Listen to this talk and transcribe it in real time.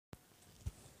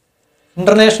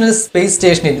International space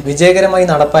സ്റ്റേഷനിൽ വിജയകരമായി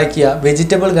നടപ്പാക്കിയ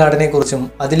വെജിറ്റബിൾ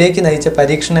ഗാർഡനെക്കുറിച്ചും അതിലേക്ക് നയിച്ച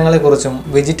പരീക്ഷണങ്ങളെക്കുറിച്ചും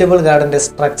വെജിറ്റബിൾ ഗാർഡന്റെ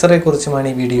സ്ട്രക്ചറെക്കുറിച്ചുമാണ്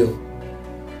ഈ വീഡിയോ.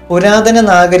 പുരാതന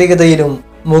നാഗരികതയിലും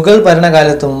മുഗൾ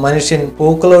ഭരണകാലത്തും മനുഷ്യൻ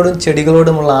പൂക്കളോടും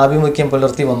ചെടികളോടുമുള്ള ആഭിമുഖ്യം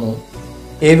പുലർത്തി വന്നു.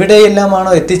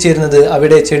 എവിടെയെല്ലാമാണോ എത്തിച്ചേരുന്നത്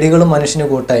അവിടെ ചെടികളും മനുഷ്യന്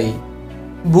കൂട്ടായി.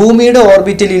 ഭൂമിയുടെ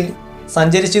ഓർബിറ്റലിൽ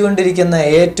സഞ്ചരിച്ചുകൊണ്ടിരിക്കുന്ന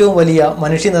ഏറ്റവും വലിയ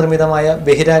മനുഷ്യനിർമ്മിതമായ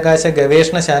ബഹിരാകാശ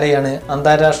ഗവേഷണശാലയാണ്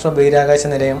അന്താരാഷ്ട്ര ബഹിരാകാശ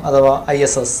നിലയം അഥവാ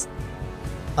ISS.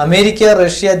 America,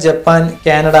 Russia, Japan,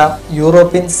 Canada,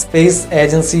 European space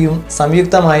ഏജൻസിയും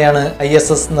സംയുക്തമായാണ്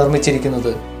ISS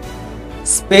നിർമ്മിച്ചിരിക്കുന്നത്.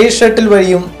 സ്പേസ് ഷട്ടിൽ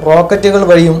വഴിയും റോക്കറ്റുകൾ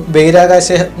വഴിയും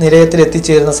ബഹിരാകാശ നിലയത്തിൽ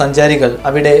എത്തിച്ചേരുന്ന സഞ്ചാരികൾ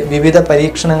അവിടെ വിവിധ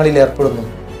പരീക്ഷണങ്ങളിൽ ഏർപ്പെടുന്നു.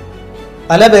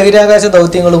 പല ബഹിരാകാശ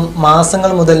ദൗത്യങ്ങളും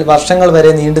മാസങ്ങൾ മുതൽ വർഷങ്ങൾ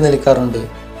വരെ നീണ്ടു നിൽക്കാറുണ്ട്.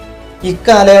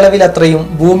 ഇക്കാലയളവിൽ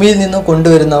അത്രയും ഭൂമിയിൽ നിന്നും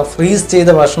കൊണ്ടുവരുന്ന ഫ്രീസ് ചെയ്ത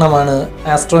ഭക്ഷണമാണ്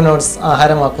ആസ്ട്രോനോട്സ്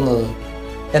ആഹാരമാക്കുന്നത്.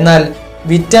 എന്നാൽ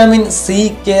വിറ്റാമിൻ C,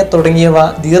 K തുടങ്ങിയവ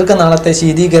ദീർഘനാളത്തെ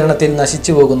ശീതീകരണത്തിൽ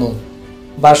നശിച്ചു പോകുന്നു.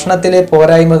 ഭക്ഷണത്തിലെ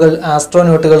പോരായ്മകൾ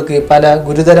ആസ്ട്രോനോട്ടുകൾക്ക് പല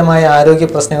ഗുരുതരമായ ആരോഗ്യ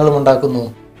പ്രശ്നങ്ങളും ഉണ്ടാക്കുന്നു.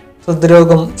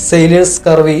 ഹൃദ്രോഗം, സെയിലേഴ്സ്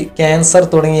സ്കർവി, ക്യാൻസർ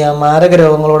തുടങ്ങിയ മാരക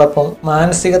രോഗങ്ങളോടൊപ്പം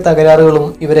മാനസിക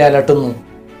തകരാറുകളും ഇവരെ അലട്ടുന്നു.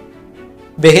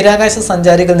 ബഹിരാകാശ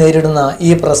സഞ്ചാരികൾ നേരിടുന്ന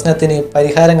ഈ പ്രശ്നത്തിന്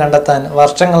പരിഹാരം കണ്ടെത്താൻ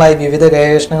വർഷങ്ങളായി വിവിധ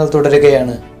ഗവേഷണങ്ങൾ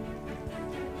തുടരുകയാണ്.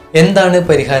 എന്താണ്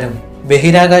പരിഹാരം?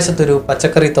 ബഹിരാകാശത്തൊരു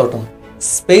പച്ചക്കറിത്തോട്ടം.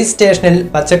 സ്പേസ് സ്റ്റേഷനിൽ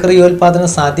പച്ചക്കറിയോൽപാദനം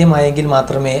സാധ്യമായെങ്കിൽ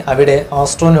മാത്രമേ അവിടെ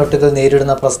ആസ്ട്രോനോട്ടുകൾ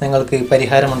നേരിടുന്ന പ്രശ്നങ്ങൾക്ക്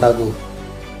പരിഹാരമുണ്ടാകൂ.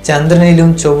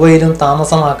 ചന്ദ്രനിലും ചൊവ്വയിലും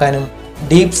താമസമാക്കാനും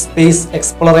ഡീപ് സ്പേസ്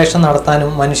എക്സ്പ്ലോറേഷൻ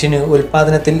നടത്താനും മനുഷ്യന്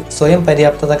ഉൽപാദനത്തിൽ സ്വയം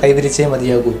പര്യാപ്തത കൈവരിച്ചേ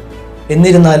മതിയാകൂ.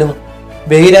 എന്നിരുന്നാലും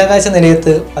ബഹിരാകാശ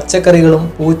നിലയത്ത്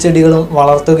പച്ചക്കറികളും പൂച്ചെടികളും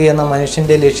വളർത്തുകയെന്ന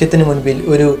മനുഷ്യന്റെ ലക്ഷ്യത്തിനു മുൻപിൽ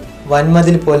ഒരു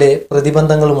വൻമതിൽ പോലെ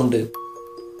പ്രതിബന്ധങ്ങളുമുണ്ട്.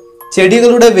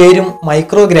 ചെടികളുടെ വേരും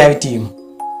മൈക്രോഗ്രാവിറ്റിയും.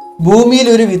 ഭൂമിയിൽ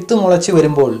ഒരു വിത്ത് മുളച്ചു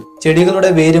വരുമ്പോൾ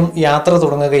ചെടികളുടെ വേരും യാത്ര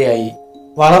തുടങ്ങുകയായി.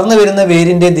 വളർന്നു വരുന്ന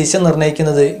വേരിന്റെ ദിശ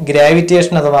നിർണ്ണയിക്കുന്നത്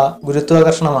ഗ്രാവിറ്റേഷൻ അഥവാ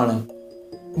ഗുരുത്വാകർഷണമാണ്.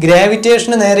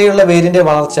 ഗ്രാവിറ്റേഷന് നേരെയുള്ള വേരിന്റെ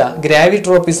വളർച്ച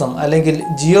ഗ്രാവിട്രോപ്പിസം അല്ലെങ്കിൽ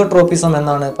ജിയോട്രോപ്പിസം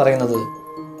എന്നാണ് പറയുന്നത്.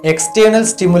 എക്സ്റ്റേണൽ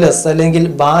സ്റ്റിമുലസ് അല്ലെങ്കിൽ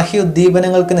ബാഹ്യ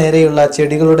ഉദ്ദീപനങ്ങൾക്ക് നേരെയുള്ള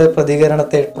ചെടികളുടെ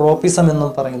പ്രതികരണത്തെ ട്രോപ്പിസം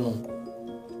എന്നും പറയുന്നു.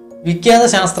 വിഖ്യാത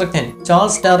ശാസ്ത്രജ്ഞൻ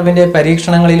ചാൾസ് ഡാർവിന്റെ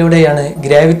പരീക്ഷണങ്ങളിലൂടെയാണ്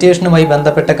ഗ്രാവിറ്റേഷനുമായി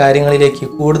ബന്ധപ്പെട്ട കാര്യങ്ങളിലേക്ക്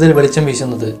കൂടുതൽ വെളിച്ചം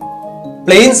വീശുന്നത്.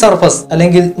 പ്ലെയിൻ സർഫസ്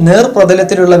അല്ലെങ്കിൽ നേർ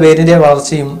പ്രതലത്തിലുള്ള വേരിന്റെ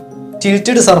വളർച്ചയും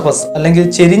ടിൽറ്റഡ് സർഫസ്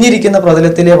അല്ലെങ്കിൽ ചെരിഞ്ഞിരിക്കുന്ന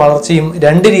പ്രതലത്തിലെ വളർച്ചയും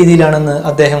രണ്ട് രീതിയിലാണെന്ന്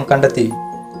അദ്ദേഹം കണ്ടെത്തി.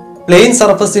 പ്ലെയിൻ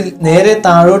സർഫസിൽ നേരെ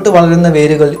താഴോട്ട് വളരുന്ന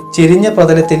വേരുകൾ ചെരിഞ്ഞ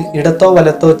പ്രതലത്തിൽ ഇടത്തോ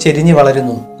വലത്തോ ചെരിഞ്ഞ്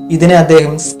വളരുന്നു. ഇതിനെ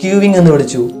അദ്ദേഹം സ്ക്യൂവിംഗ് എന്ന്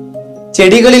വിളിച്ചു.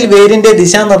 ചെടികളിൽ വേരിന്റെ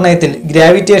ദിശാനിർണയത്തിൽ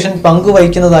ഗ്രാവിറ്റേഷൻ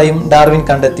പങ്കുവഹിക്കുന്നതായും ഡാർവിൻ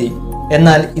കണ്ടെത്തി.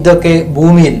 എന്നാൽ ഇതൊക്കെ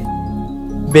ഭൂമിയിൽ.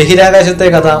 ബഹിരാകാശത്തെ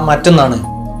കഥ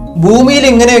മറ്റൊന്നാണ്. ഭൂമിയിൽ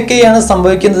ഇങ്ങനെയൊക്കെയാണ്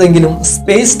സംഭവിക്കുന്നതെങ്കിലും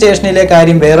സ്പേസ് സ്റ്റേഷനിലെ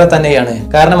കാര്യം വേറെ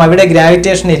തന്നെയാണ്. കാരണം അവിടെ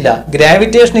ഗ്രാവിറ്റേഷൻ ഇല്ല.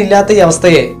 ഗ്രാവിറ്റേഷൻ ഇല്ലാത്ത ഈ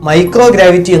അവസ്ഥയെ മൈക്രോ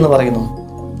ഗ്രാവിറ്റി എന്ന് പറയുന്നു.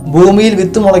 ഭൂമിയിൽ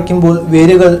വിത്ത് മുളയ്ക്കുമ്പോൾ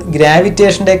വേരുകൾ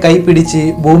ഗ്രാവിറ്റേഷന്റെ കൈ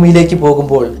പിടിച്ച് ഭൂമിയിലേക്ക്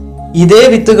പോകുമ്പോൾ ഇതേ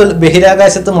വിത്തുകൾ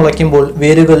ബഹിരാകാശത്ത് മുളയ്ക്കുമ്പോൾ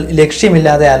വേരുകൾ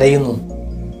ലക്ഷ്യമില്ലാതെ അലയുന്നു.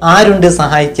 ആരുണ്ട്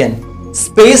സഹായിക്കാൻ?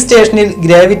 സ്പേസ് സ്റ്റേഷനിൽ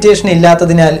ഗ്രാവിറ്റേഷൻ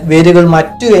ഇല്ലാത്തതിനാൽ വേരുകൾ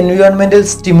മറ്റു എൻവയോൺമെന്റൽ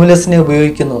സ്റ്റിമുലസിനെ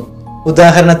ഉപയോഗിക്കുന്നു.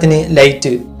 ഉദാഹരണത്തിന്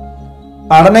ലൈറ്റ്.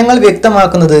 പഠനങ്ങൾ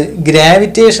വ്യക്തമാക്കുന്നത്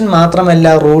ഗ്രാവിറ്റേഷൻ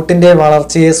മാത്രമല്ല റൂട്ടിന്റെ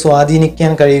വളർച്ചയെ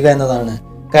സ്വാധീനിക്കാൻ കഴിയുക എന്നതാണ്.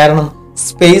 കാരണം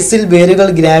സ്പേസിൽ വേരുകൾ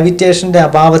ഗ്രാവിറ്റേഷന്റെ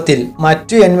അഭാവത്തിൽ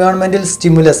മറ്റു എൻവയോൺമെന്റൽ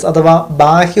സ്റ്റിമുലസ് അഥവാ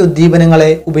ബാഹ്യ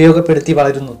ഉദ്ദീപനങ്ങളെ ഉപയോഗപ്പെടുത്തി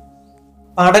വളരുന്നു.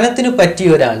 പഠനത്തിനു പറ്റിയ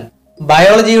ഒരാൾ.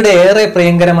 ബയോളജിയുടെ ഏറെ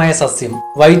പ്രിയങ്കരമായ സസ്യം,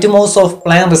 white mouse of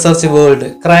plan research world,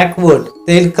 crack word,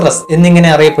 തേൽക്രസ് എന്നിങ്ങനെ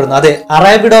അറിയപ്പെടുന്നു. അതെ,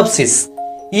 അറാബിഡോപ്സിസ്.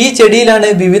 ഈ ചെടിയിലാണ്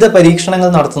വിവിധ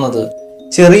പരീക്ഷണങ്ങൾ നടത്തുന്നത്.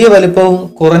 ചെറിയ വലുപ്പവും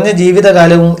കുറഞ്ഞ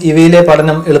ജീവിതകാലവും ഇവയിലെ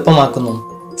പഠനം എളുപ്പമാക്കുന്നു.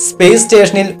 സ്പേസ്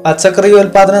സ്റ്റേഷനിൽ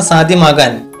പച്ചക്കറിയോൽപാദനം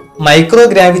സാധ്യമാകാൻ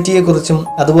മൈക്രോഗ്രാവിറ്റിയെക്കുറിച്ചും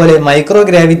അതുപോലെ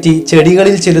മൈക്രോഗ്രാവിറ്റി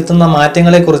ചെടികളിൽ ചെലുത്തുന്ന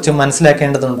മാറ്റങ്ങളെക്കുറിച്ചും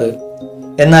മനസ്സിലാക്കേണ്ടതുണ്ട്.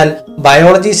 എന്നാൽ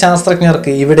ബയോളജി ശാസ്ത്രജ്ഞർക്ക്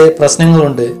ഇവിടെ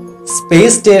പ്രശ്നങ്ങളുണ്ട്.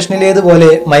 സ്പേസ്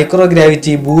സ്റ്റേഷനിലേതുപോലെ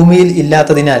മൈക്രോഗ്രാവിറ്റി ഭൂമിയിൽ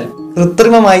ഇല്ലാത്തതിനാൽ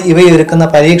കൃത്രിമമായി ഇവയൊരുക്കുന്ന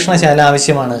പരീക്ഷണശാല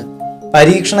ആവശ്യമാണ്.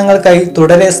 പരീക്ഷണങ്ങൾക്കായി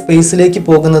തുടരെ സ്പേസിലേക്ക്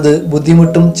പോകുന്നത്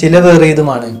ബുദ്ധിമുട്ടും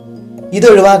ചിലവേറിയതുമാണ്.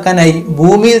 ഇതൊഴിവാക്കാനായി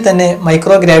ഭൂമിയിൽ തന്നെ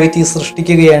മൈക്രോഗ്രാവിറ്റി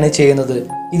സൃഷ്ടിക്കുകയാണ് ചെയ്യുന്നത്.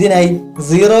 ഇതിനായി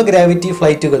സീറോ ഗ്രാവിറ്റി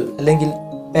ഫ്ലൈറ്റുകൾ അല്ലെങ്കിൽ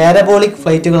പാരബോളിക്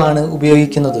ഫ്ലൈറ്റുകളാണ്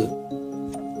ഉപയോഗിക്കുന്നത്.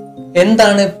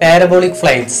 എന്താണ് പാരബോളിക്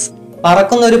ഫ്ലൈറ്റ്സ്?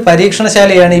 പറക്കുന്ന ഒരു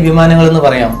പരീക്ഷണശാലയാണ് ഈ വിമാനങ്ങൾ എന്ന്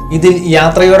പറയാം. ഇതിൽ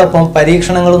യാത്രയോടൊപ്പം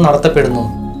പരീക്ഷണങ്ങളും നടത്തപ്പെടുന്നു.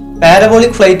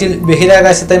 പാരബോളിക് ഫ്ലൈറ്റിൽ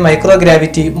ബഹിരാകാശത്തെ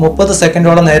മൈക്രോഗ്രാവിറ്റി 30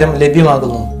 സെക്കൻഡോളം നേരം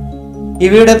ലഭ്യമാകുന്നു.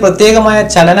 ഇവയുടെ പ്രത്യേകമായ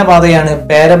ചലനപാതയാണ്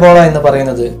പാരബോള എന്ന്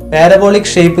പറയുന്നത്. പാരബോളിക്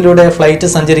ഷേപ്പിലൂടെ ഫ്ലൈറ്റ്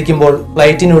സഞ്ചരിക്കുമ്പോൾ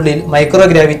ഫ്ലൈറ്റിനുള്ളിൽ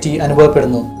മൈക്രോഗ്രാവിറ്റി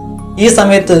അനുഭവപ്പെടുന്നു. ഈ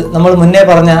സമയത്ത് നമ്മൾ മുന്നേ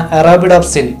പറഞ്ഞ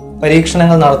അറാബിഡോപ്സിൽ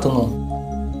പരീക്ഷണങ്ങൾ നടത്തുന്നു.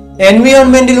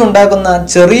 എൻവിയോൺമെന്റിൽ ഉണ്ടാകുന്ന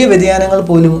ചെറിയ വ്യതിയാനങ്ങൾ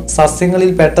പോലും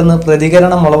സസ്യങ്ങളിൽ പെട്ടെന്ന്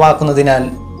പ്രതികരണം ഉളവാക്കുന്നതിനാൽ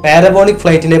പാരബോളിക്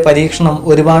ഫ്ലൈറ്റിലെ പരീക്ഷണം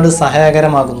ഒരുപാട്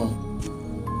സഹായകരമാകുന്നു.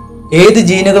 ഏത്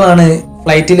ജീനുകളാണ്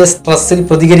ഫ്ലൈറ്റിലെ സ്ട്രെസ്സിൽ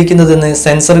പ്രതികരിക്കുന്നതെന്ന്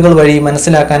സെൻസറുകൾ വഴി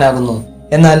മനസ്സിലാക്കാനാകുന്നു.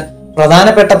 എന്നാൽ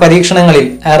പ്രധാനപ്പെട്ട പരീക്ഷണങ്ങളിൽ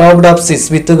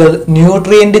അറോബിഡോപ്സിസ് വിത്തുകൾ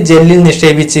ന്യൂട്രിയന്റ് ജെല്ലിൽ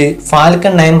നിക്ഷേപിച്ച്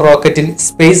ഫാൽക്കൺ 9 റോക്കറ്റിൽ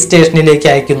സ്പേസ് സ്റ്റേഷനിലേക്ക്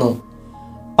അയക്കുന്നു.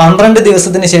 12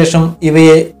 ദിവസത്തിന് ശേഷം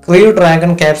ഇവയെ ക്രൂ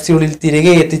ഡ്രാഗൺ ക്യാപ്സ്യൂളിൽ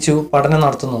തിരികെ എത്തിച്ചു പഠനം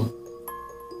നടത്തുന്നു.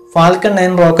 ഫാൽക്കൺ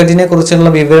 9 റോക്കറ്റിനെ കുറിച്ചുള്ള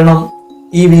വിവരണം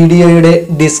ഈ വീഡിയോയുടെ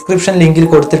ഡിസ്ക്രിപ്ഷൻ ലിങ്കിൽ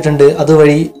കൊടുത്തിട്ടുണ്ട്,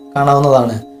 അതുവഴി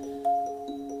കാണാവുന്നതാണ്.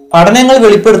 പഠനങ്ങൾ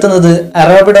വെളിപ്പെടുത്തുന്നത്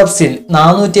അറോബിഡോപ്സിൽ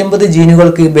 450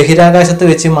 ജീനുകൾക്ക് ബഹിരാകാശത്ത്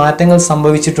വെച്ച് മാറ്റങ്ങൾ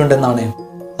സംഭവിച്ചിട്ടുണ്ടെന്നാണ്.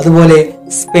 അതുപോലെ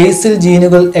സ്പേസിൽ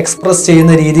ജീനുകൾ എക്സ്പ്രസ്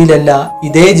ചെയ്യുന്ന രീതിയിലല്ല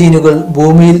ഇതേ ജീനുകൾ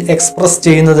ഭൂമിയിൽ എക്സ്പ്രസ്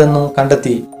ചെയ്യുന്നതെന്നും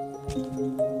കണ്ടെത്തി.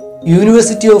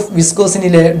 University of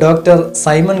വിസ്കോസിനിലെ doctor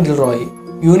Simon ഗിൽറോയ്,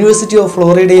 university of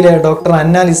ഫ്ലോറിഡയിലെ doctor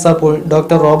Anna ലിസാപോൾ,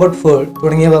 doctor Robert Fayol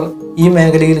തുടങ്ങിയവർ ഈ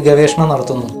മേഖലയിൽ ഗവേഷണം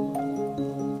നടത്തുന്നു.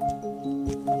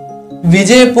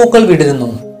 വിജയപ്പൂക്കൾ വിടരുന്നു.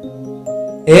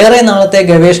 ഏറെ നാളത്തെ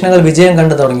ഗവേഷണങ്ങൾ വിജയം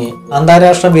കണ്ടു തുടങ്ങി.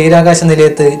 അന്താരാഷ്ട്ര ബഹിരാകാശ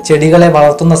നിലയത്ത് ചെടികളെ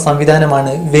വളർത്തുന്ന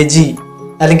സംവിധാനമാണ് വെജി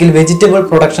അല്ലെങ്കിൽ വെജിറ്റബിൾ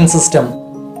പ്രൊഡക്ഷൻ സിസ്റ്റം.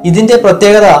 ഇതിന്റെ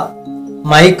പ്രത്യേകത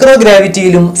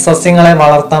മൈക്രോഗ്രാവിറ്റിയിലും സസ്യങ്ങളെ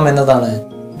വളർത്താം എന്നതാണ്.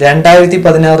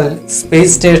 2016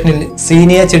 സ്പേസ് സ്റ്റേഷനിൽ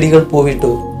സീനിയ ചെടികൾ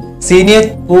പൂവിട്ടു. സീനിയ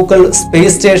പൂക്കൾ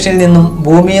സ്പേസ് സ്റ്റേഷനിൽ നിന്നും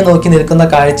ഭൂമിയെ നോക്കി നിൽക്കുന്ന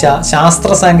കാഴ്ച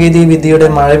ശാസ്ത്ര സാങ്കേതിക വിദ്യയുടെ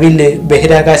മഴവില്ല്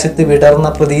ബഹിരാകാശത്ത് വിടർന്ന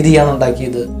പ്രതീതിയാണ്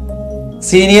ഉണ്ടാക്കിയത്.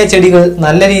 സീനിയ ചെടികൾ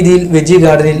നല്ല രീതിയിൽ വെജി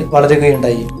ഗാർഡനിൽ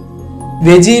വളരുകയുണ്ടായി.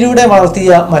 വെജിയിലൂടെ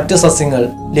വളർത്തിയ മറ്റു സസ്യങ്ങൾ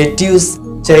lettuce,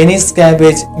 Chinese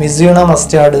cabbage, മിസ്യൂണ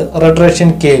mustard, red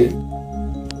Russian കേൽ.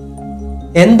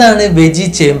 എന്താണ് വെജി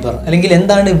ചേംബർ അല്ലെങ്കിൽ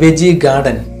എന്താണ് വെജി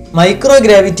ഗാർഡൻ?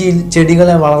 മൈക്രോഗ്രാവിറ്റിയിൽ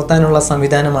ചെടികളെ വളർത്താനുള്ള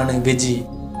സംവിധാനമാണ് വെജി.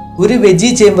 ഒരു വെജി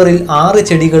ചേംബറിൽ 6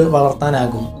 ചെടികൾ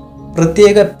വളർത്താനാകും.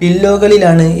 പ്രത്യേക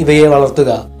പില്ലോകളിലാണ് ഇവയെ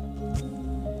വളർത്തുക.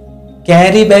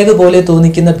 ക്യാരി ബാഗ് പോലെ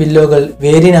തോന്നിക്കുന്ന പില്ലോകൾ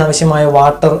വേരിനാവശ്യമായ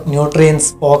വാട്ടർ, ന്യൂട്രിയൻസ്,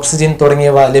 ഓക്സിജൻ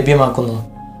തുടങ്ങിയവ ലഭ്യമാക്കുന്നു.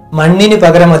 മണ്ണിന്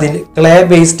പകരം അതിൽ ക്ലേ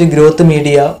ബേസ്ഡ് ഗ്രോത്ത്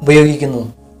മീഡിയ ഉപയോഗിക്കുന്നു.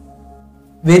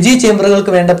 വെജി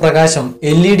ചേംബറുകൾക്ക് വേണ്ട പ്രകാശം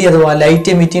LED അഥവാ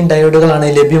ലൈറ്റ് എമിറ്റിംഗ് ഡയോഡുകളാണ്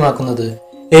ലഭ്യമാക്കുന്നത്.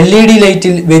 LED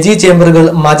ലൈറ്റിൽ വെജി ചേംബറുകൾ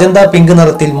മജന്ത പിങ്ക്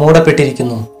നിറത്തിൽ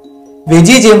മൂടപ്പെട്ടിരിക്കുന്നു.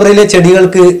 വെജി ചേംബറിലെ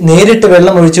ചെടികൾക്ക് നേരിട്ട്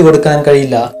വെള്ളം ഒഴിച്ചു കൊടുക്കാൻ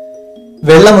കഴിയില്ല.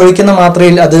 വെള്ളം ഒഴിക്കുന്ന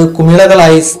മാത്രയിൽ അത്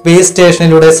കുമിളകളായി സ്പേസ്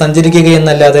സ്റ്റേഷനിലൂടെ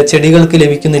സഞ്ചരിക്കുകയെന്നല്ലാതെ ചെടികൾക്ക്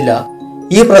ലഭിക്കുന്നില്ല.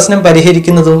 ഈ പ്രശ്നം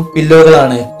പരിഹരിക്കുന്നതും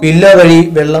പില്ലോകളാണ്. പില്ലോ വഴി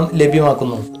വെള്ളം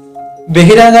ലഭ്യമാക്കുന്നു.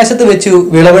 ബഹിരാകാശത്ത് വെച്ചു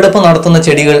വിളവെടുപ്പ് നടത്തുന്ന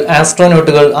ചെടികൾ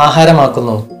ആസ്ട്രോനോട്ടുകൾ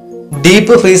ആഹാരമാക്കുന്നു.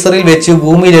 ഡീപ്പ് ഫ്രീസറിൽ വെച്ച്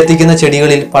ഭൂമിയിൽ എത്തിക്കുന്ന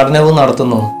ചെടികളിൽ പഠനവും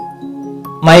നടത്തുന്നു.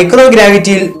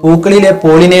 മൈക്രോഗ്രാവിറ്റിയിൽ പൂക്കളിലെ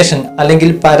പോളിനേഷൻ അല്ലെങ്കിൽ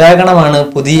പരാഗണമാണ്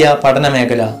പുതിയ പഠന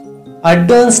മേഖല.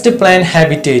 Advanced plant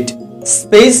habitat.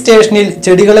 സ്പേസ് സ്റ്റേഷനിൽ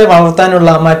ചെടികളെ വളർത്താനുള്ള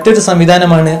മറ്റൊരു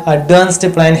സംവിധാനമാണ് അഡ്വാൻസ്ഡ്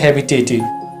പ്ലാന്റ് ഹാബിറ്റേറ്റ്.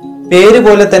 പേര്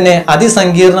പോലെ തന്നെ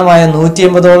അതിസങ്കീർണമായ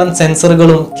 180ഓളം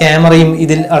സെൻസറുകളും ക്യാമറയും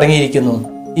ഇതിൽ അടങ്ങിയിരിക്കുന്നു.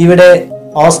 ഇവിടെ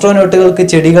ആസ്ട്രോനോട്ടുകൾക്ക്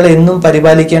ചെടികളെ എന്നും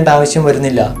പരിപാലിക്കേണ്ട ആവശ്യം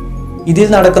വരുന്നില്ല. ഇതിൽ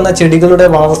നടക്കുന്ന ചെടികളുടെ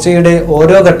വളർച്ചയുടെ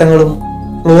ഓരോ ഘട്ടങ്ങളും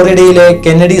ഫ്ലോറിഡയിലെ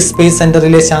കെന്നഡി സ്പേസ്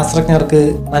സെന്ററിലെ ശാസ്ത്രജ്ഞർക്ക്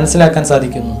മനസ്സിലാക്കാൻ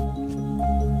സാധിക്കുന്നു.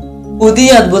 പുതിയ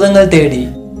അത്ഭുതങ്ങൾ തേടി.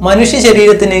 മനുഷ്യ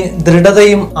ശരീരത്തിന്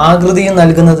ദൃഢതയും ആകൃതിയും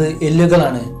നൽകുന്നത്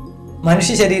എല്ലുകളാണ്.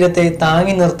 മനുഷ്യ ശരീരത്തെ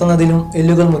താങ്ങി നിർത്തുന്നതിലും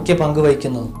എല്ലുകൾ മുഖ്യ പങ്ക്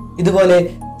വഹിക്കുന്നു. ഇതുപോലെ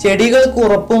ചെടികൾക്ക്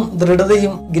ഉറപ്പും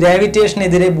ദൃഢതയും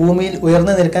ഗ്രാവിറ്റേഷനെതിരെ ഭൂമിയിൽ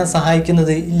ഉയർന്നു നിൽക്കാൻ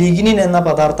സഹായിക്കുന്നത് ലിഗ്നിൻ എന്ന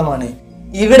പദാർത്ഥമാണ്.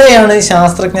 ഇവിടെയാണ്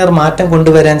ശാസ്ത്രജ്ഞർ മാറ്റം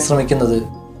കൊണ്ടുവരാൻ ശ്രമിക്കുന്നത്.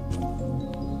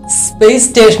 സ്പേസ്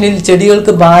സ്റ്റേഷനിൽ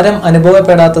ചെടികൾക്ക് ഭാരം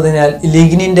അനുഭവപ്പെടാത്തതിനാൽ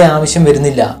ലിഗ്നിന്റെ ആവശ്യം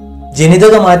വരുന്നില്ല.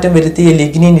 ജനിതക മാറ്റം വരുത്തിയ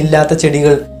ലിഗ്നിൻ ഇല്ലാത്ത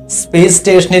ചെടികൾ സ്പേസ്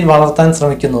സ്റ്റേഷനിൽ വളർത്താൻ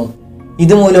ശ്രമിക്കുന്നു.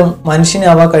 ഇതുമൂലം മനുഷ്യന്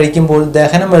അവ കഴിക്കുമ്പോൾ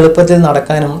ദഹനം എളുപ്പത്തിൽ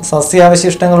നടക്കാനും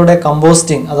സസ്യാവശിഷ്ടങ്ങളുടെ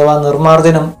കമ്പോസ്റ്റിംഗ് അഥവാ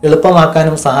നിർമ്മാർജ്ജനം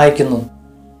എളുപ്പമാക്കാനും സഹായിക്കുന്നു.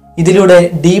 ഇതിലൂടെ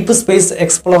deep space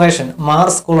exploration,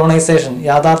 Mars colonisation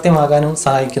യാഥാർത്ഥ്യമാകാനും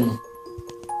സഹായിക്കുന്നു.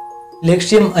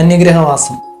 ലക്ഷ്യം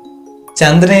അന്യഗ്രഹവാസം.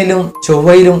 ചന്ദ്രനിലും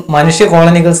ചൊവ്വയിലും മനുഷ്യ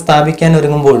കോളനികൾ സ്ഥാപിക്കാൻ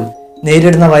ഒരുങ്ങുമ്പോൾ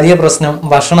നേരിടുന്ന വലിയ പ്രശ്നം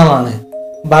ഭക്ഷണമാണ്.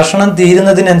 ഭക്ഷണം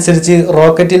തീരുന്നതിനനുസരിച്ച്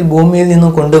റോക്കറ്റിൽ ഭൂമിയിൽ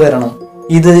നിന്നും കൊണ്ടുവരണം.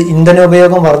 ഇത്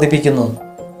ഇന്ധനോപയോഗം വർദ്ധിപ്പിക്കുന്നു.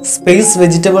 സ്പേസ്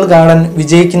വെജിറ്റബിൾ ഗാർഡൻ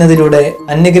വിജയിക്കുന്നതിലൂടെ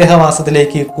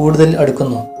അന്യഗ്രഹവാസത്തിലേക്ക് കൂടുതൽ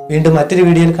അടുക്കുന്നു. വീണ്ടും മറ്റൊരു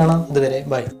വീഡിയോയിൽ കാണാം. അതുവരെ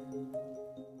ബൈ.